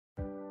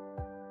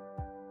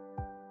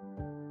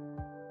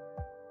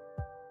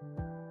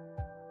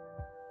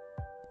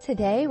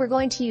Today, we're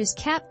going to use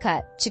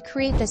CapCut to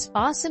create this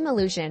awesome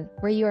illusion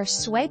where you are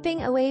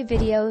swiping away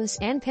videos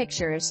and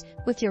pictures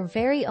with your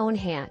very own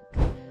hand.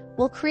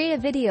 We'll create a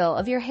video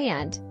of your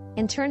hand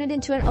and turn it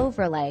into an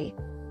overlay,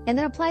 and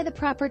then apply the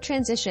proper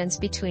transitions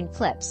between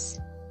clips.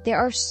 There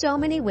are so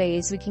many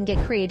ways we can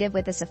get creative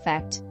with this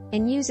effect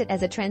and use it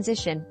as a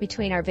transition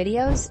between our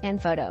videos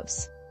and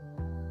photos.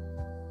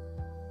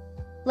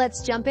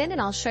 Let's jump in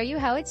and I'll show you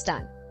how it's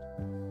done.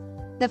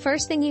 The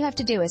first thing you have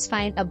to do is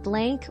find a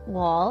blank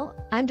wall.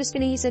 I'm just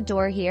going to use a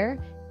door here,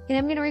 and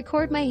I'm going to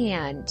record my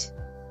hand.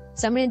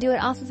 So I'm going to do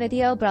it off a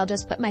video, but I'll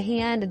just put my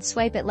hand and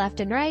swipe it left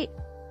and right.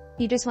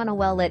 You just want a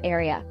well-lit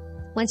area.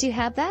 Once you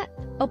have that,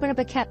 open up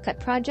a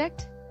CapCut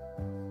project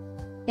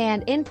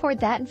and import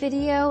that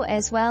video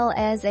as well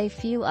as a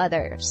few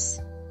others.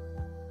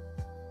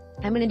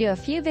 I'm going to do a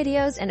few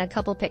videos and a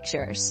couple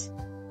pictures.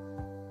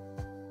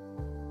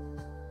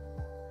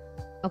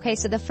 Okay,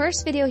 so the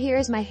first video here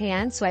is my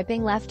hand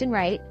swiping left and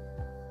right.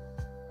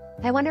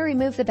 I want to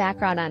remove the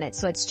background on it,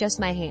 so it's just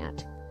my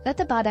hand. At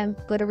the bottom,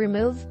 go to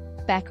Remove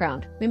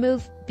Background,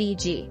 Remove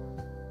BG.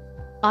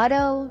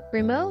 Auto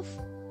Remove.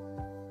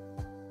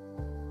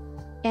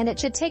 And it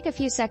should take a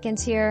few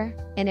seconds here,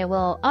 and it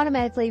will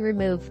automatically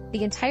remove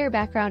the entire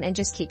background and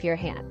just keep your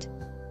hand.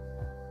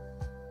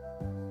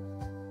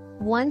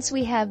 Once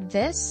we have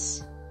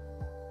this,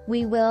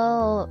 we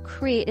will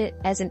create it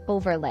as an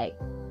overlay.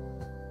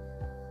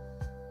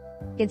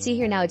 You can see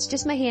here now it's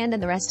just my hand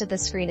and the rest of the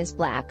screen is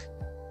black.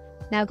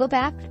 Now go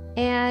back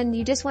and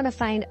you just want to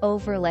find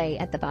overlay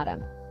at the bottom.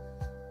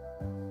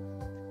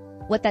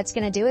 What that's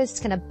going to do is it's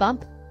going to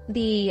bump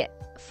the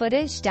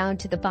footage down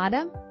to the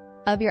bottom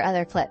of your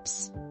other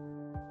clips.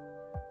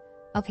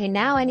 Okay,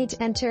 now I need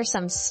to enter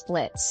some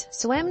splits.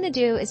 So what I'm going to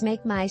do is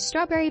make my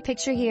strawberry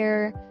picture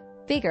here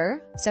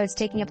bigger, so it's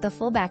taking up the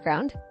full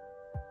background.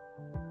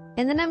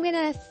 And then I'm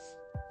going to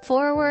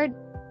forward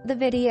the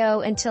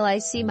video until I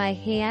see my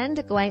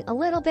hand going a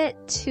little bit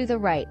to the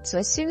right. So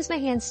as soon as my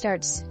hand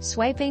starts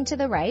swiping to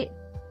the right,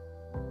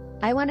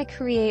 I want to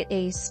create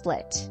a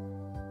split.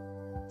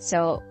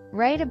 So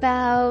right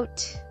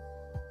about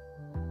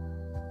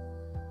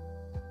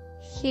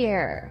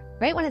here,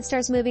 right when it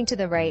starts moving to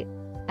the right,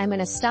 I'm going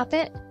to stop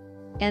it,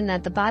 and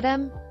at the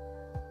bottom,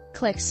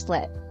 click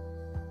split.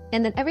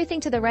 And then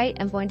everything to the right,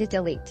 I'm going to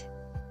delete.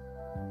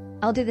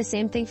 I'll do the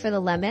same thing for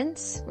the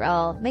lemons, where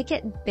I'll make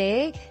it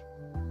big.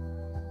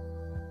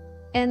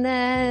 And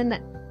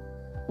then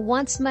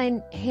once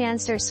my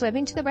hand starts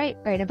swiping to the right,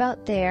 right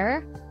about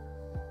there,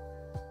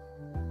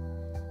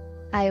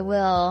 I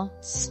will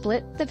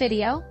split the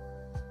video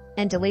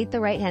and delete the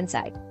right-hand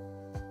side.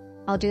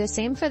 I'll do the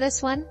same for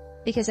this one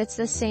because it's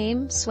the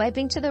same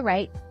swiping to the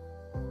right.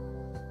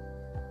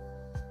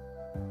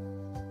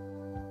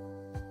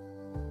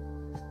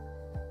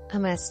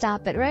 I'm going to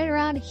stop it right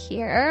around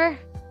here.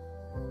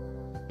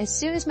 As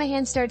soon as my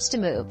hand starts to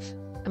move,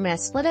 I'm going to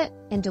split it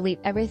and delete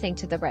everything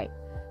to the right.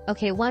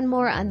 Okay, one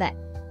more on the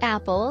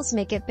apples,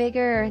 make it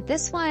bigger.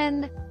 This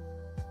one,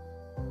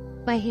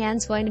 my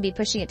hand's going to be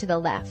pushing it to the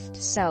left.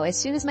 So as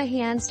soon as my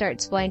hand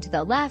starts going to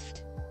the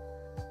left,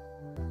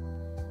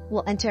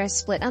 we'll enter a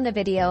split on the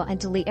video and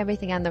delete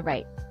everything on the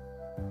right.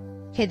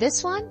 Okay,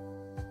 this one,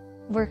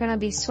 we're going to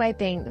be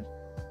swiping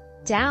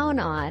down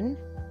on.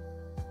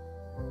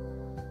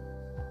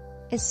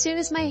 As soon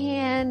as my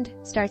hand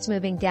starts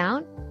moving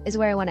down is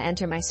where I want to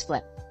enter my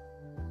split.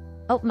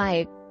 Oh,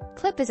 my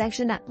clip is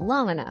actually not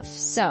long enough,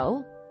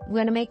 so I'm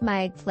going to make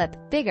my clip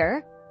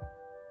bigger.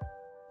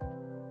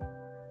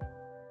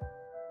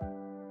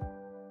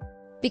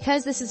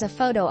 Because this is a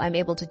photo, I'm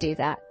able to do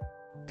that.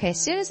 Okay,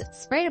 as soon as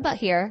it's right about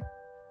here,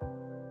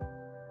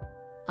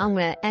 I'm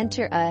going to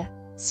enter a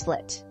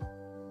split.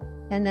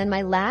 And then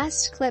my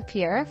last clip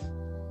here,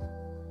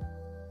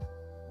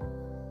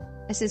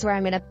 this is where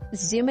I'm going to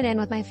zoom it in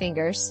with my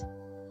fingers.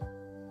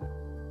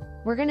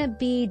 We're going to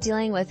be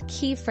dealing with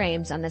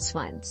keyframes on this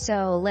one.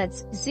 So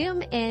let's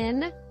zoom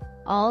in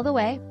all the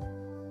way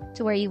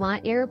to where you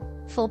want your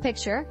full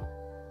picture.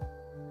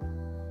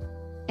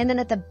 And then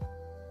at the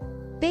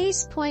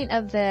base point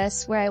of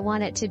this, where I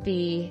want it to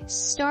be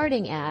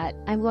starting at,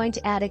 I'm going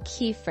to add a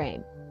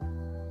keyframe.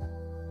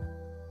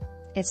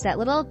 It's that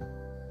little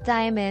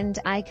diamond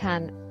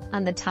icon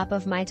on the top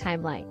of my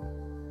timeline.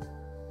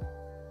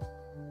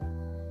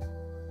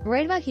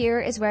 Right about here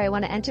is where I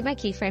want to enter my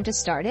keyframe to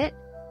start it.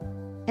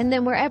 And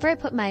then wherever I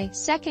put my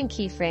second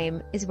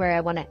keyframe is where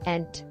I want to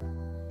end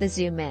the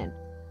zoom in.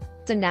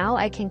 So now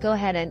I can go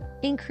ahead and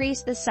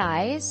increase the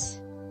size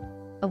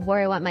of where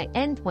I want my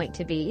end point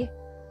to be.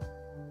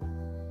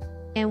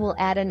 And we'll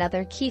add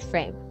another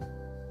keyframe.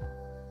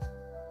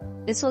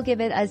 This will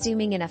give it a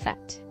zooming in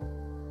effect.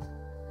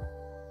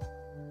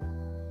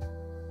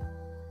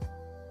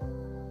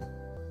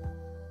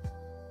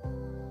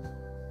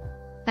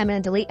 I'm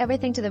going to delete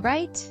everything to the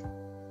right.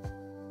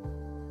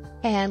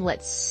 And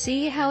let's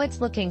see how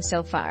it's looking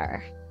so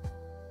far.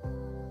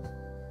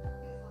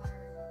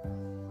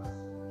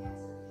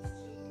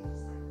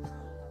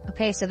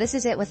 Okay, so this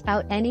is it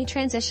without any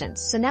transitions.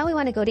 So now we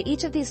want to go to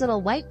each of these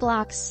little white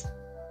blocks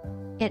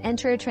and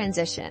enter a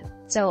transition.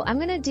 So I'm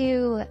gonna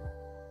do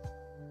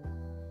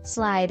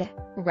slide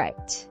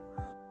right.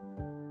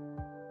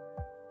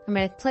 I'm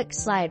gonna click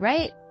slide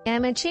right, and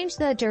I'm gonna change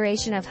the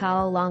duration of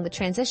how long the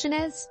transition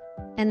is,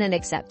 and then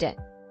accept it.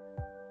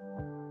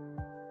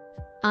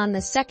 On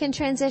the second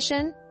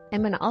transition,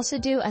 I'm gonna also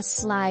do a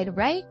slide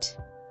right,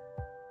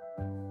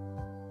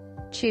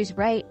 choose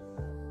right,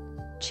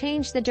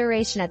 change the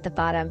duration at the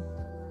bottom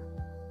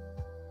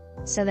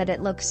so that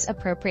it looks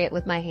appropriate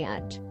with my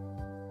hand.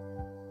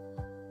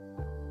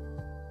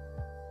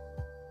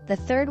 The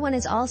third one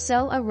is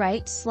also a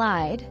right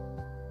slide.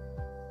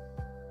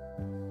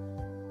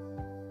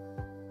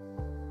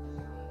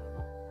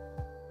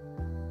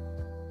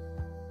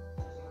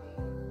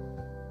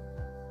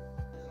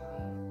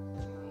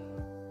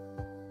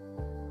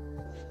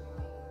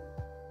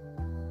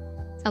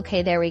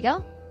 Okay, there we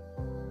go.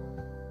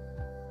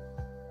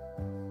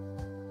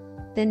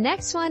 The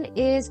next one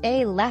is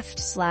a left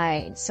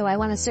slide, so I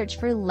want to search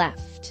for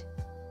left.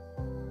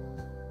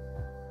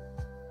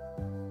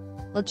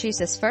 We'll choose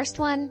this first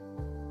one.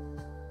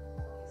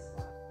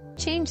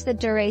 Change the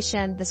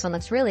duration. This one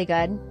looks really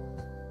good.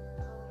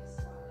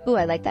 Ooh,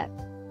 I like that.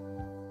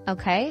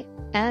 Okay,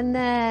 and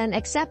then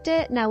accept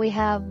it. Now we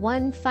have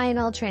one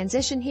final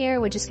transition here,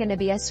 which is going to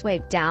be a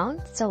swipe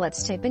down. So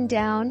let's type in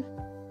down.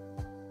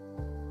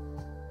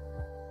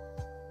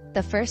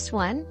 The first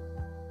one.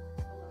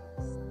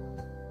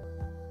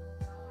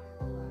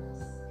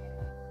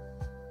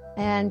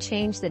 And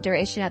change the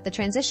duration at the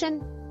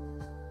transition.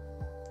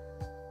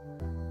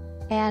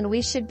 And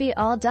we should be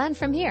all done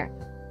from here.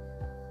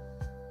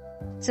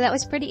 So that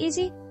was pretty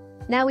easy.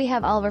 Now we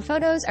have all of our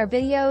photos, our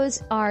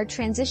videos, our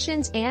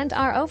transitions, and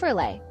our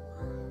overlay.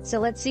 So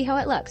let's see how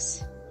it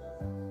looks.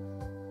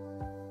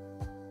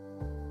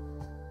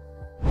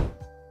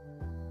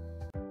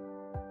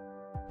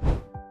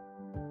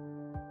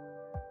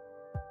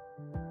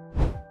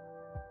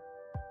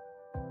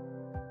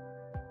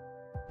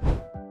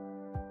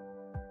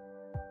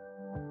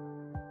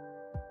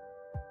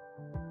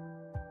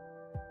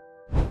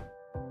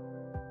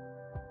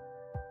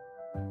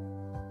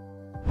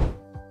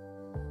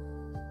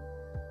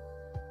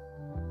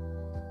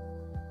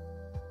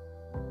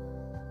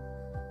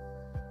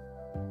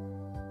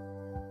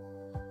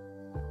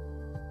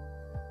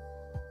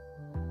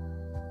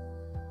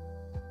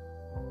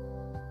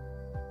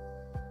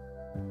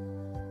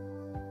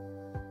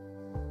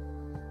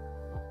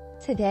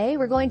 Today,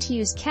 we're going to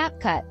use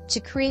CapCut to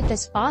create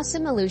this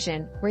awesome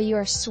illusion where you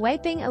are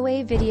swiping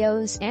away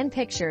videos and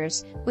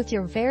pictures with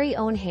your very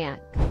own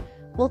hand.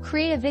 We'll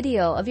create a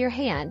video of your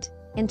hand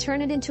and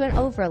turn it into an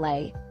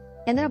overlay,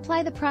 and then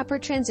apply the proper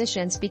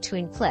transitions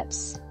between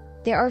clips.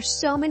 There are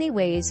so many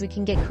ways we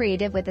can get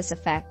creative with this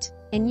effect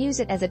and use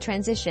it as a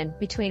transition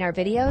between our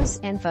videos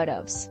and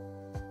photos.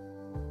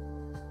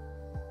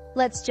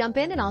 Let's jump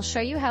in and I'll show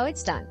you how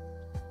it's done.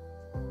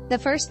 The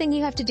first thing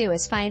you have to do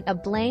is find a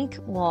blank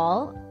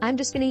wall. I'm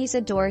just going to use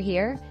a door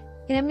here,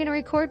 and I'm going to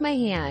record my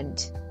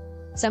hand.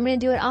 So I'm going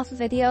to do it off a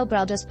video, but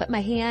I'll just put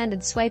my hand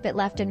and swipe it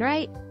left and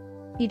right.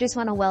 You just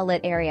want a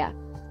well-lit area.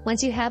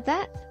 Once you have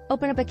that,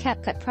 open up a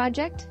CapCut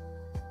project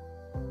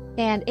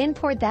and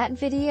import that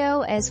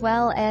video as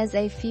well as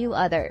a few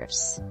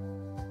others.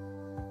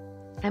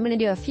 I'm going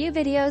to do a few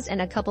videos and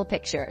a couple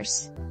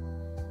pictures.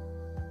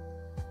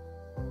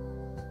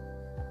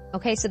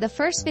 Okay, so the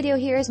first video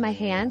here is my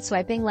hand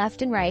swiping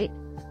left and right.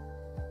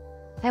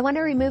 I want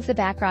to remove the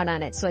background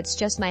on it, so it's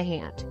just my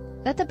hand.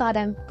 At the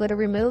bottom, go to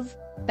Remove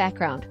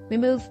Background,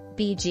 Remove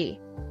BG.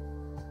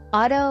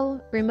 Auto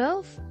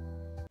Remove.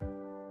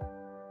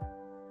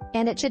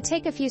 And it should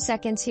take a few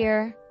seconds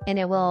here, and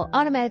it will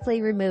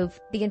automatically remove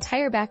the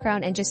entire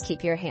background and just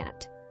keep your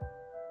hand.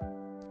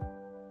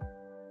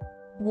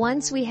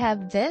 Once we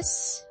have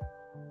this,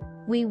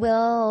 we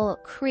will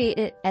create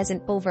it as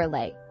an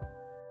overlay.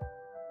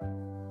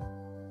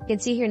 You can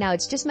see here now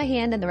it's just my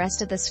hand and the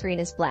rest of the screen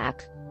is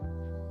black.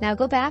 Now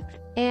go back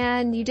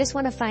and you just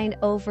want to find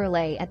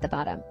overlay at the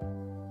bottom.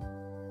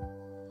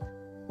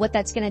 What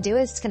that's going to do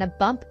is it's going to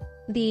bump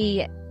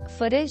the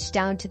footage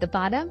down to the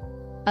bottom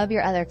of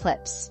your other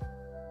clips.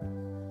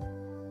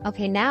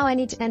 Okay, now I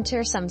need to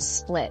enter some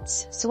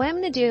splits. So what I'm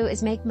going to do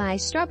is make my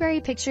strawberry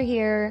picture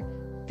here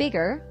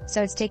bigger,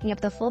 so it's taking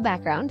up the full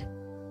background.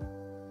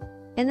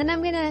 And then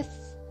I'm going to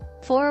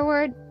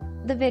forward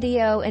the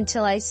video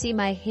until I see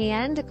my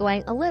hand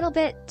going a little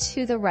bit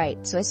to the right.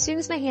 So as soon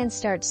as my hand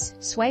starts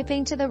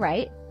swiping to the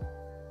right,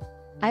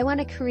 I want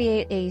to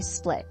create a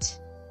split.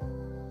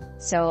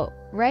 So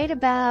right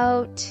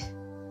about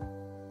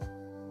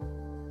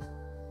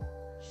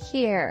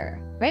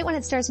here, right when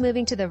it starts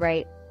moving to the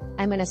right,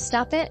 I'm going to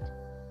stop it,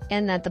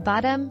 and at the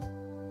bottom,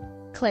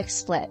 click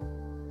split.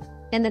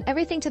 And then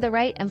everything to the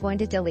right, I'm going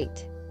to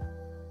delete.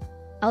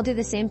 I'll do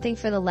the same thing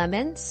for the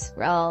lemons,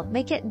 where I'll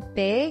make it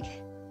big.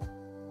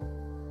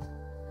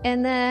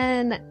 And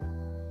then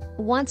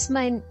once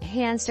my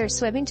hand starts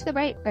swimming to the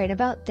right, right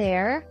about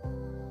there,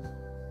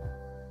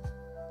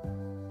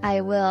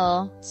 I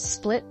will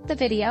split the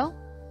video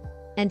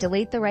and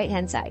delete the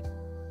right-hand side.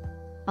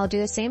 I'll do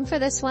the same for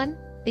this one.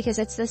 because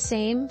it's the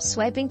same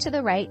swiping to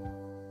the right.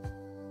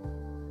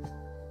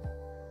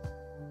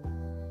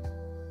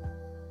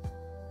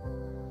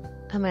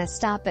 I'm going to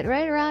stop it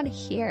right around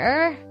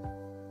here.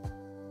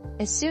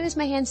 As soon as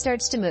my hand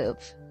starts to move,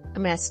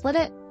 I'm going to split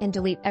it and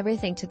delete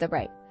everything to the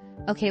right.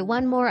 Okay,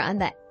 one more on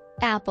the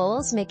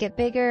apples, make it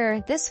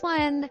bigger. This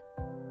one,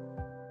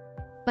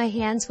 my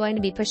hand's going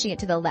to be pushing it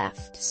to the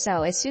left.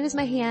 So as soon as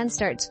my hand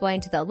starts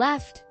going to the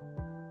left,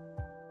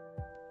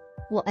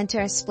 we'll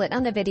enter a split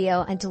on the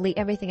video and delete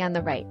everything on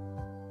the right.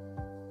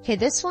 Okay,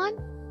 this one,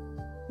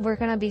 we're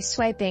going to be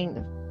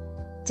swiping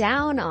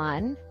down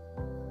on.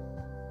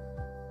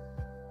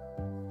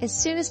 As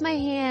soon as my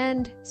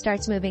hand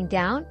starts moving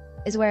down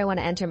is where I want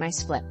to enter my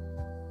split.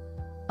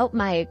 Oh,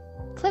 my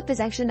clip is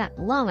actually not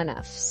long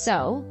enough,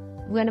 so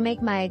I'm going to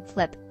make my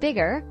clip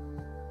bigger.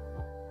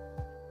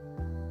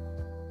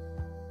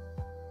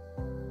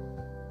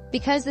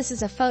 Because this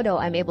is a photo,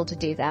 I'm able to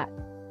do that.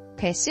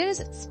 Okay, as soon as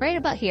it's right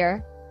about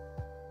here,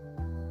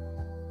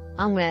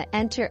 I'm going to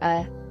enter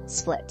a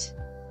split.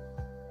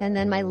 And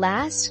then my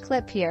last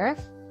clip here,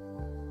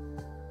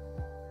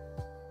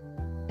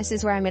 this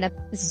is where I'm going to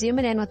zoom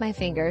it in with my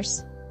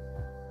fingers.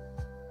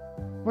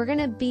 We're going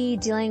to be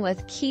dealing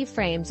with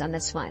keyframes on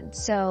this one.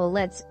 So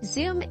let's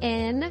zoom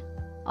in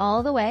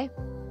all the way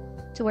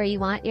to where you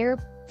want your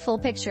full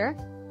picture.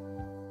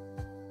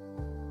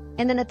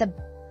 And then at the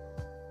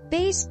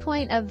base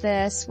point of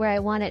this, where I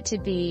want it to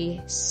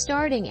be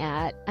starting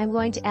at, I'm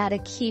going to add a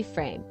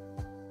keyframe.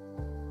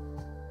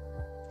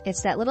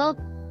 It's that little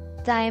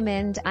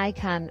diamond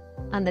icon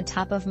on the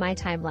top of my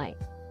timeline.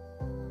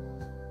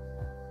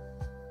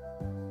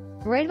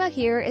 Right about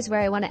here is where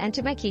I want to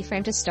enter my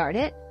keyframe to start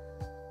it.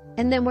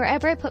 And then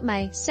wherever I put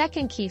my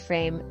second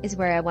keyframe is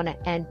where I want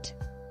to end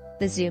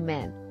the zoom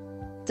in.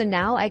 So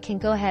now I can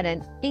go ahead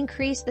and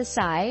increase the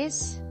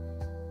size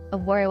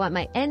of where I want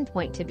my end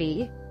point to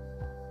be.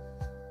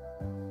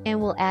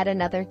 And we'll add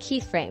another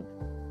keyframe.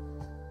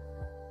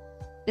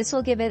 This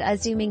will give it a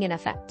zooming in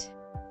effect.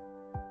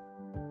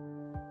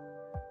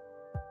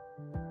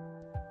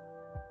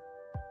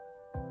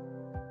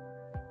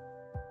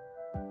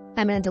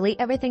 I'm going to delete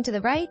everything to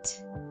the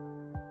right.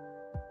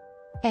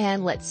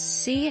 And let's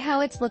see how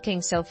it's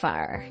looking so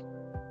far.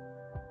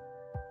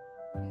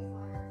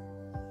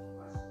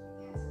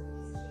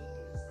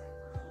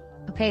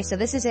 Okay, so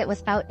this is it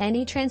without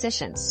any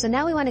transitions. So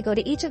now we want to go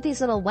to each of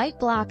these little white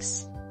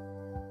blocks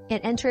and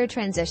enter a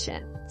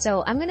transition.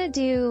 So I'm going to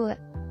do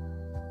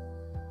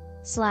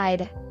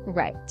slide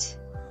right.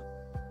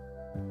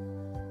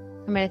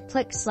 I'm going to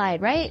click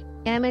slide right,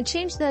 and I'm going to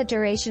change the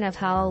duration of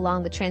how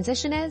long the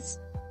transition is,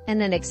 and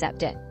then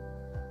accept it.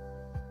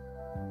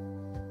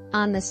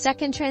 On the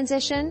second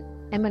transition,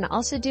 I'm going to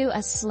also do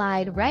a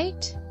slide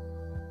right,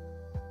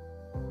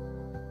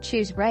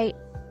 choose right,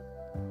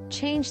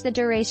 change the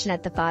duration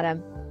at the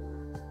bottom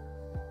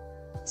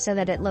so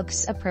that it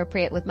looks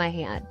appropriate with my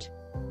hand.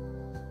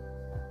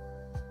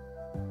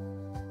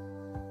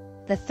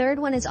 The third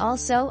one is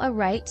also a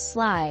right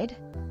slide.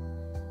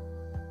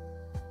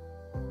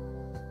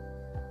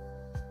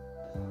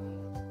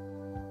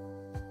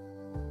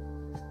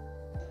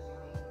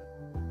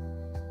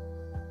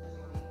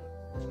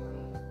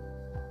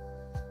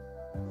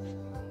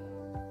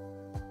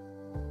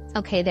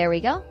 Okay, there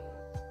we go.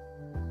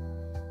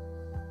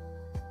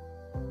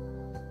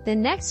 The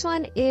next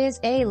one is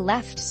a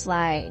left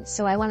slide,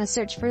 so I want to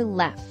search for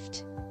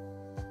left.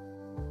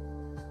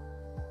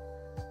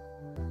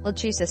 We'll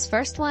choose this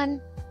first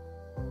one.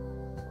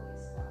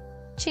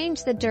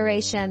 Change the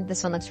duration.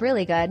 This one looks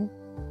really good.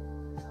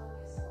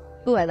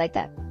 Ooh, I like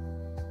that.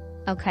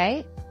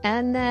 Okay,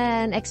 and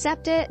then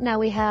accept it. Now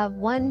we have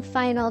one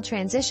final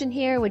transition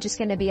here, which is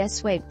going to be a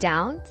swipe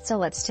down. So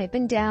let's type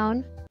in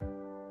down.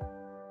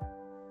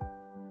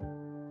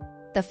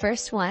 The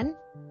first one.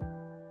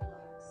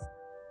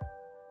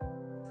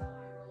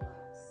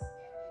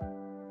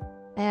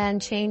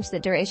 And change the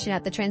duration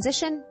at the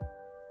transition.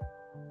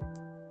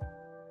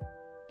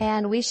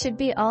 And we should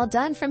be all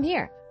done from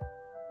here.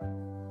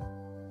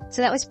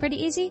 So that was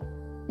pretty easy.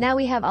 Now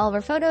we have all of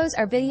our photos,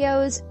 our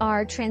videos,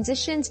 our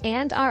transitions,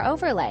 and our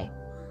overlay.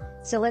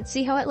 So let's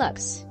see how it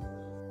looks.